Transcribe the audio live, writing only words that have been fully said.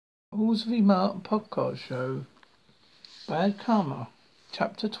Halsey Martin Podcast Show, Bad Karma,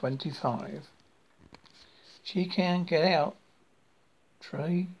 Chapter 25. She can't get out,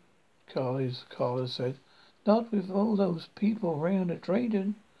 Trey, Carla said. Not with all those people around at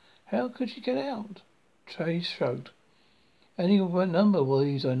Drayden. How could she get out? Trey shrugged. Any number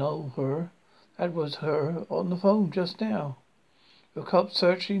ways I know her. That was her on the phone just now. The cops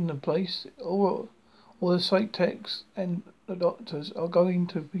searching the place, all the psych techs and the doctors are going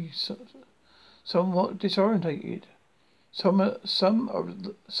to be somewhat disorientated. Some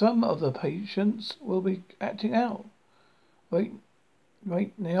of the patients will be acting out right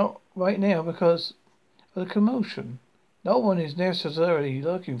right now because of the commotion. No one is necessarily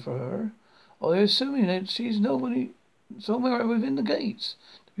looking for her, or they're assuming that she's nobody somewhere within the gates.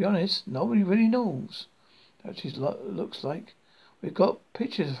 To be honest, nobody really knows that she looks like. We've got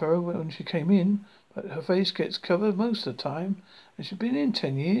pictures of her when she came in, but her face gets covered most of the time, and she's been in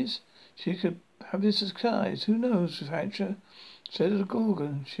 10 years. She could have this disguise. Who knows? Hatcher said of the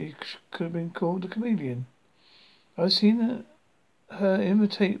Gorgon, she could have been called the chameleon. I've seen her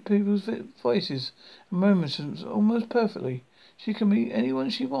imitate people's voices and moments almost perfectly. She can meet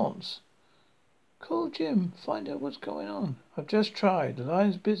anyone she wants. Call Jim. Find out what's going on. I've just tried. The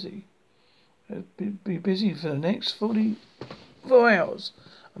line's busy. It'll be busy for the next 44 hours.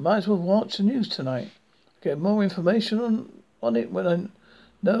 I might as well watch the news tonight. Get more information on it when I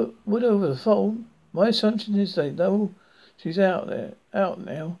know would over the phone. My assumption is they know she's out now.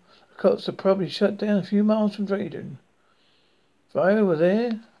 The cops are probably shut down a few miles from Drayden. If I were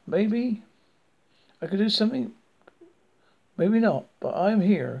there, maybe I could do something. Maybe not, but I'm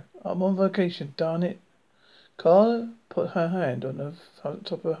here. I'm on vacation, darn it. Carla put her hand on the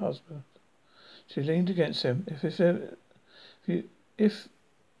top of her husband. She leaned against him. If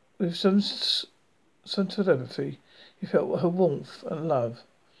with some telepathy, he felt her warmth and love.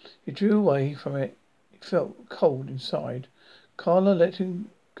 He drew away from it. He felt cold inside. Carla let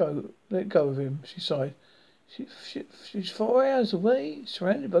go of him. She sighed. She's 4 hours away,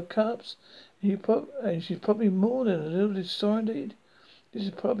 surrounded by cops, and she's probably more than a little disoriented. This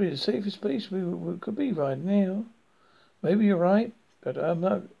is probably the safest place we could be right now. Maybe you're right, but I'm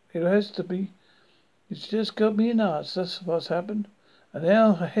not. It has to be. It's just got me nuts. That's what's happened. And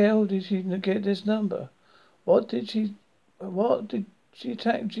how the hell did she get this number? What did she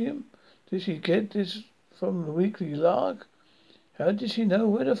attack Jim? Did she get this from the weekly log? How did she know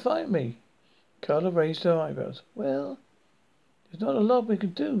where to find me? Carla raised her eyebrows. Well, there's not a lot we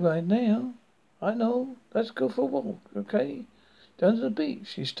can do right now. I know. Let's go for a walk, okay? Down to the beach.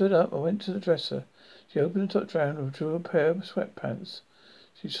 She stood up and went to the dresser. She opened the top drawer and drew a pair of sweatpants.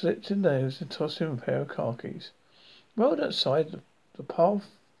 She slipped in those and tossed in a pair of khakis. Rode outside the path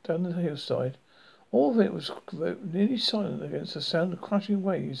down the hillside. All of it was nearly silent against the sound of crashing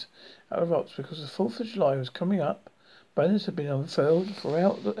waves out of rocks because the 4th of July was coming up. Banners had been unfurled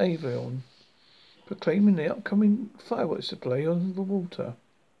throughout the Avon, proclaiming the upcoming fireworks display on the water.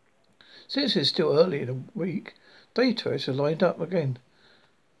 Since it's still early in the week, day tourists are along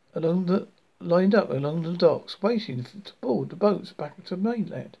the lined up along the docks, waiting to board the boats back to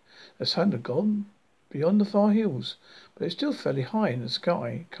mainland. The sun had gone beyond the far hills, but it's still fairly high in the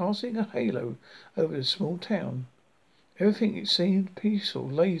sky, casting a halo over the small town. Everything it seemed peaceful,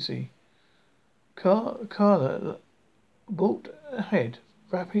 lazy. Carla walked ahead,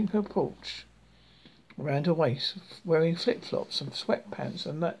 wrapping her porch around her waist, wearing flip-flops and sweatpants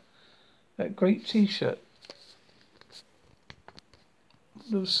and that great T-shirt.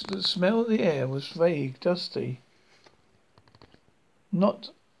 The smell of the air was vague, dusty,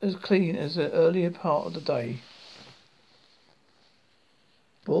 not as clean as the earlier part of the day,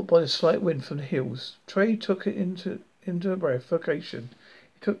 brought by the slight wind from the hills. Trey took it into a breath. Vacation.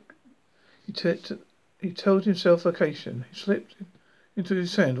 He told himself vacation. He slipped into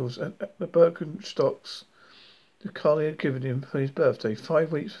his sandals and the Birkenstocks that Carly had given him for his birthday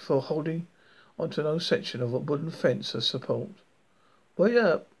 5 weeks before, holding onto an old section of a wooden fence as support. Wait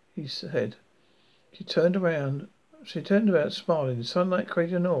up, he said. She turned around, smiling. The sunlight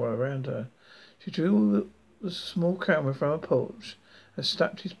created an aura around her. She drew the small camera from her porch and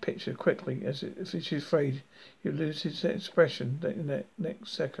snapped his picture quickly, as if she was afraid he'd lose his expression in that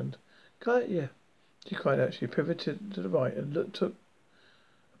next second. Got ya, she cried out. She pivoted to the right and took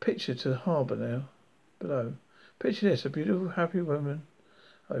a picture to the harbour now below. Picture this, a beautiful, happy woman,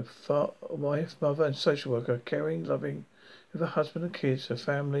 a wife, mother and social worker, caring, loving, with her husband and kids, her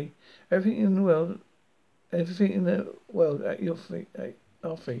family, everything in the world at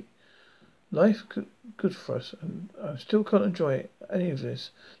our feet. Life good for us, and I still can't enjoy any of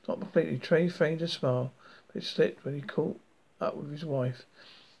this. Not completely. Trey feigned a smile, but it slipped when he caught up with his wife.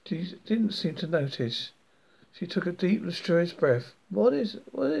 She didn't seem to notice. She took a deep, lustrous breath. What is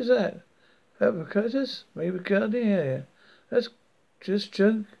that? Apparatus? Maybe get out of here. That's just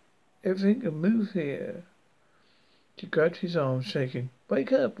junk. Everything can move here. She grabbed his arm, shaking.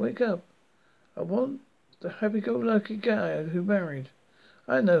 Wake up, wake up. I want the happy-go-lucky guy who married.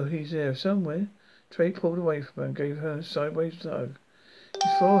 I know he's there somewhere. Trey pulled away from her and gave her a sideways hug.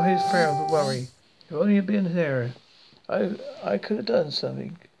 His forehead frowned with worry. If only he'd been there. I could have done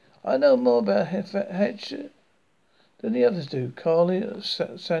something. I know more about Hatchet than the others do. Carly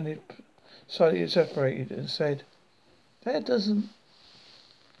sounded slightly separated and said, That doesn't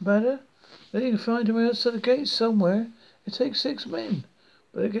matter. They can find him outside the gate somewhere. It takes 6 men.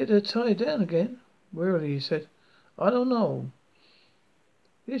 But they get her tied down again. Wearily he said, I don't know.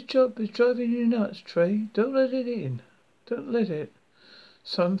 This job is driving you nuts, Trey. Don't let it in. Don't let it.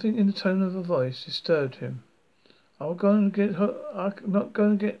 Something in the tone of her voice disturbed him. I'm not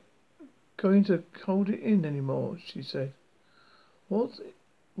going to hold it in anymore, she said. What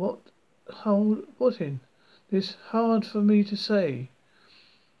what what in? This hard for me to say.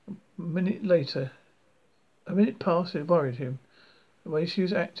 A minute later. A minute passed, it worried him. The way she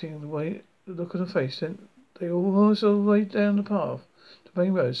was acting, the look on her face, then they almost all the way down the path to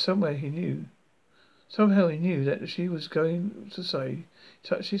main road. Somehow he knew that she was going to say. He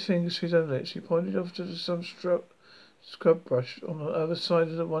touched his fingers to his own lips. He pointed off to some scrub brush on the other side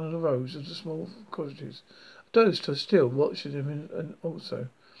of one of the rows of the small cottages. Doe stood still, watching him, and also.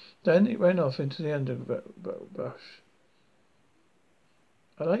 Then it ran off into the underbrush.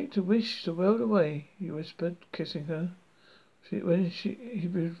 I like to wish the world away, he whispered, kissing her. He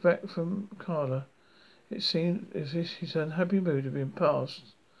moved back from Carla, it seemed as if his unhappy mood had been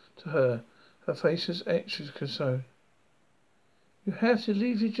passed to her. Her face was etched with concern. You have to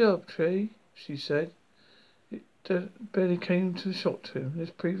leave your job, Trey, she said. It barely came to shock to him, this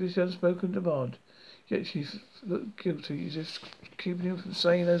previously unspoken demand. Yet she looked guilty, as if keeping him from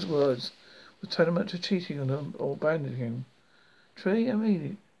saying those words was tantamount to cheating on him or abandoning him. Trey, I mean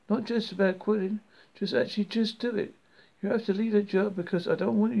it. Not just about quitting. Just do it. You have to leave that job because I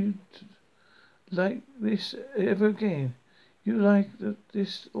don't want you to like this ever again. You like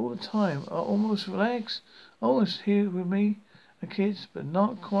this all the time. I almost relax, almost here with me and kids, but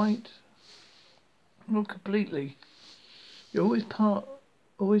not quite, not completely. You're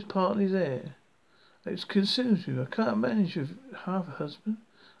always partly there. It consumes you. I can't manage with half a husband.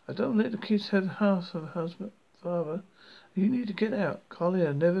 I don't let the kids have half of a husband, father. You need to get out. Carly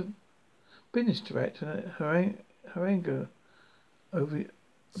had never been this direct, and her anger over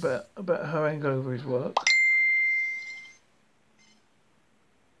about her anger over his work.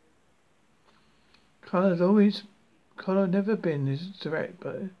 Carla had never been this direct,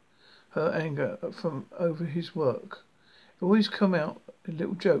 but her anger from over his work. It always come out in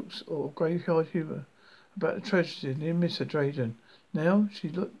little jokes or graveyard humour about the tragedy near Mr. Drayden. Now she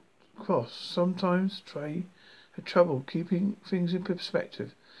looked cross. Sometimes Trey had trouble keeping things in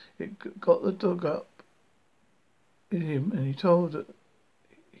perspective. It got the dog up in him, and he told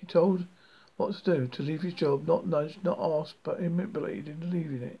what to do, to leave his job, not nudged, not asked, but manipulated into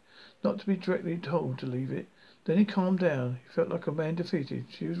leaving it, not to be directly told to leave it. Then he calmed down. He felt like a man defeated.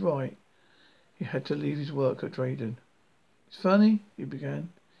 She was right. He had to leave his work at Drayden. It's funny, he began.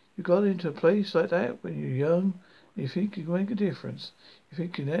 You got into a place like that when you're young, and you think you can make a difference. You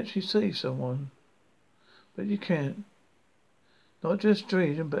think you can actually save someone. But you can't. Not just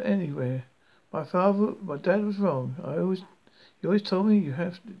Drayden, but anywhere. My dad was wrong. He always told me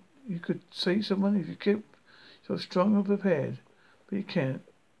you could save someone if you kept yourself strong and prepared. But you can't.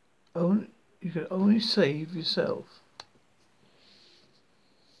 You can only save yourself.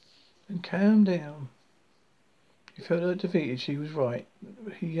 And calm down. He felt her defeated. She was right.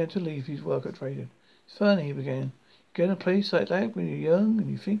 He had to leave his work at Drayden. It's funny, he began. You get in a place like that when you're young and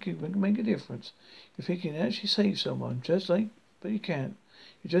you think you can make a difference. You think you can actually save someone, but you can't.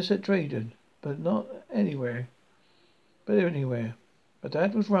 You're just at Drayden, but not anywhere. But anywhere. My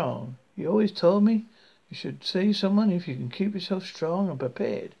dad was wrong. He always told me you should save someone if you can keep yourself strong and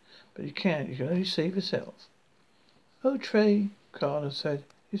prepared. But you can't. You can only save yourself. Oh, Trey, Carla said,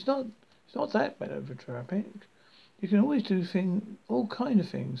 it's not that melodramatic. You can always do all kind of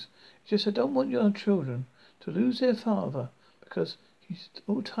things. It's just I don't want your children to lose their father because he's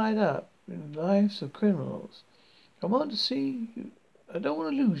all tied up in the lives of criminals. I want to see you. I don't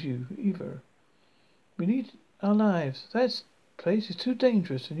want to lose you either. We need our lives. That place is too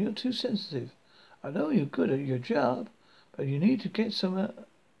dangerous and you're too sensitive. I know you're good at your job, but you need to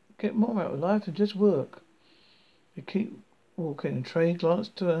get more out of life than just work. They keep walking and Trey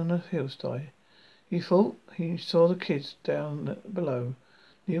glanced down the hillside. He thought he saw the kids down below.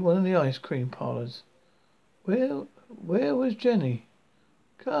 near one of the ice cream parlors. Where was Jenny?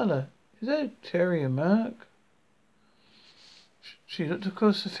 Carla, is that Terry and Mark? She looked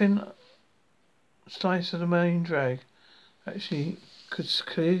across the thin slice of the main drag that she could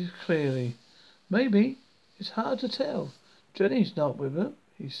clearly. Maybe. It's hard to tell. Jenny's not with her,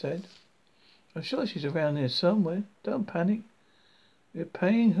 he said. I'm sure she's around here somewhere. Don't panic. We're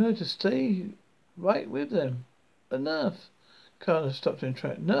paying her to stay right with them. Enough. Carla stopped in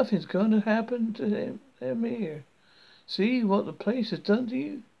track. Nothing's going to happen to them here. See what the place has done to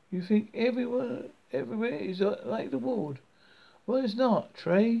you? You think everywhere is like the ward. Well, it's not,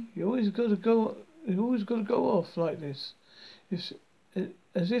 Trey. You always got to go off like this. It's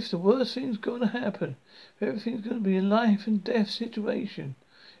as if the worst thing's going to happen. Everything's going to be a life and death situation.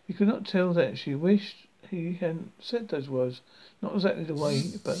 He could not tell that she wished he hadn't said those words. Not exactly the way,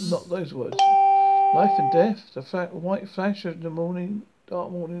 but not those words. Life and death, the white flash of the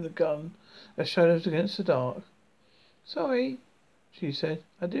dark morning, the gun, as shadows against the dark. Sorry, she said.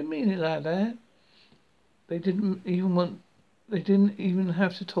 I didn't mean it like that. They didn't even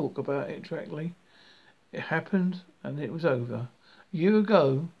have to talk about it directly. It happened and it was over. A year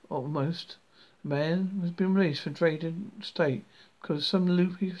ago, almost, a man was been released from Drayton State because some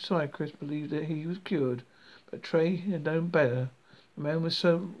loopy psychiatrist believed that he was cured. But Trey had known better. The man was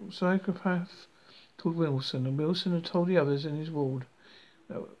a psychopath called Wilson, and Wilson had told the others in his ward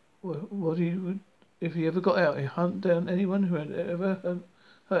what he would, if he ever got out, he'd hunt down anyone who had ever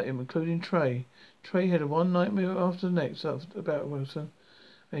hurt him, including Trey. Trey had a one nightmare after the next about Wilson.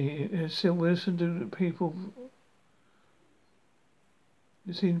 And he had seen Wilson do people.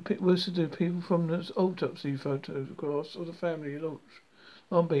 You've seen Wilson do people from the autopsy photographs of the family at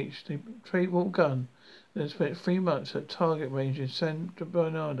Long Beach. They Trey bought a gun. Then spent 3 months at target range in San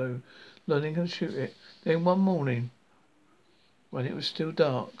Bernardino, learning how to shoot it. Then one morning, when it was still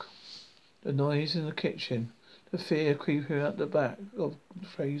dark, the noise in the kitchen, the fear creeping out the back of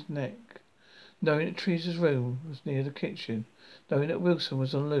Trey's neck, knowing that Teresa's room was near the kitchen, knowing that Wilson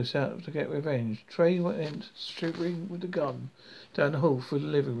was on loose out to get revenge, Trey went shivering with the gun down the hall through the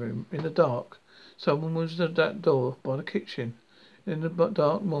living room. In the dark, someone was at that door by the kitchen. In the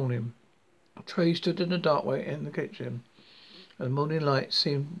dark morning, Trey stood in the dark in the kitchen, and the morning light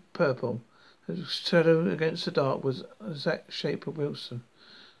seemed purple. The shadow against the dark was the exact shape of Wilson.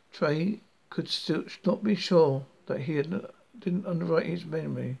 Trey could still not be sure that he didn't underwrite his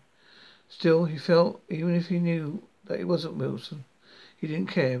memory. Still, he felt, even if he knew that it wasn't Wilson, he didn't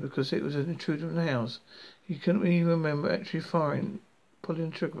care because it was an intruder in the house. He couldn't even remember actually pulling the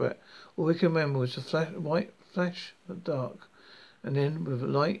trigger back. All he could remember was the white flash of the dark, and then with the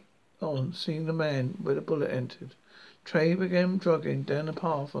light on, seeing the man where the bullet entered. Trey began jogging down the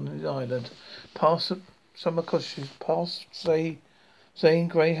path on his island, past the summer cottages, past Zane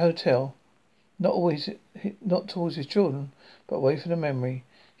Grey Hotel. Not towards his children, but away from the memory.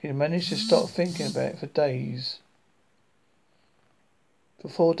 He had managed to stop thinking about it for days. For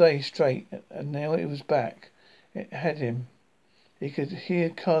 4 days straight, and now it was back. It had him. He could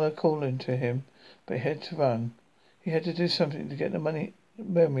hear Carla calling to him, but he had to run. He had to do something to get the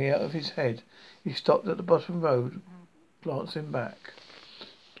memory out of his head. He stopped at the bottom road, glancing back.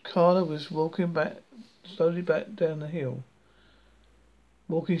 Carla was walking slowly down the hill.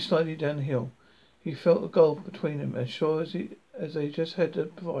 He felt a gulf between them, as sure as they just had to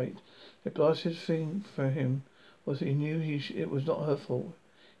fight. The glasses thing for him was he knew it was not her fault.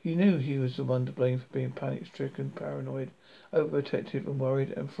 He knew he was the one to blame for being panic-stricken, paranoid, overprotective, and worried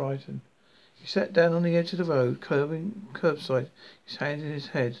and frightened. He sat down on the edge of the road, curbside, his hand in his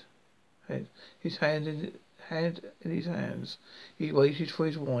hand in his hands. He waited for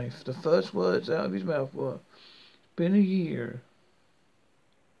his wife. The first words out of his mouth were, "Been a year."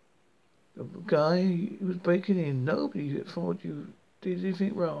 The guy was breaking in. Nobody thought you did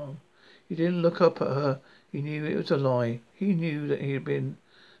anything wrong. He didn't look up at her. He knew it was a lie. He knew that he had been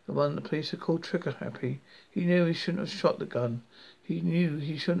the one the police had called trigger happy. He knew he shouldn't have shot the gun. He knew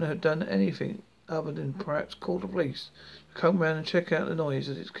he shouldn't have done anything other than perhaps call the police to come round and check out the noise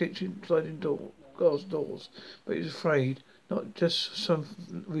at his kitchen sliding glass doors. But he was afraid, not just some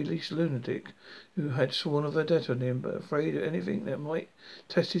released lunatic who had sworn a vendetta on him, but afraid of anything that might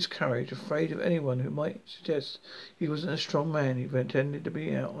test his courage, afraid of anyone who might suggest he wasn't a strong man he pretended to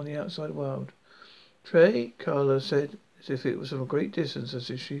be out on the outside world. Trey, Carla said, as if it was from a great distance,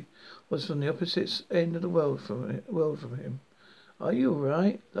 as if she was from the opposite end of the world from him. Are you all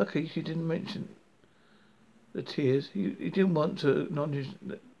right? Lucky she didn't mention the tears. He didn't want to acknowledge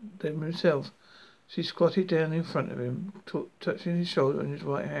them himself. She squatted down in front of him, touching his shoulder and his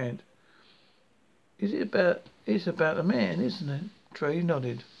right hand. It's about a man, isn't it? Trey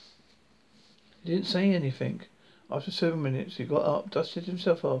nodded. He didn't say anything. After several minutes, he got up, dusted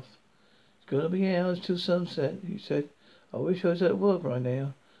himself off. It's gonna be hours till sunset, he said. I wish I was at work right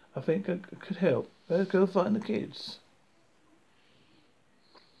now. I think I could help. Better go find the kids.